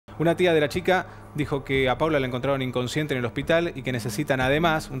Una tía de la chica dijo que a Paula la encontraron inconsciente en el hospital y que necesitan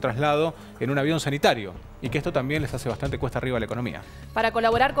además un traslado en un avión sanitario y que esto también les hace bastante cuesta arriba a la economía. Para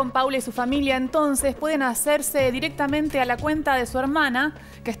colaborar con Paula y su familia, entonces, pueden hacerse directamente a la cuenta de su hermana,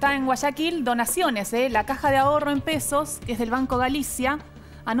 que está en Guayaquil, donaciones, la caja de ahorro en pesos, que es del Banco Galicia,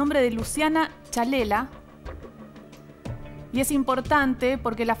 a nombre de Luciana Chalela. Y es importante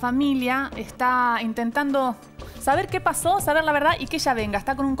porque la familia está intentando saber qué pasó, saber la verdad y que ella venga.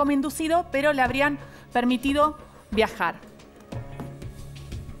 Está con un coma inducido, pero le habrían permitido viajar.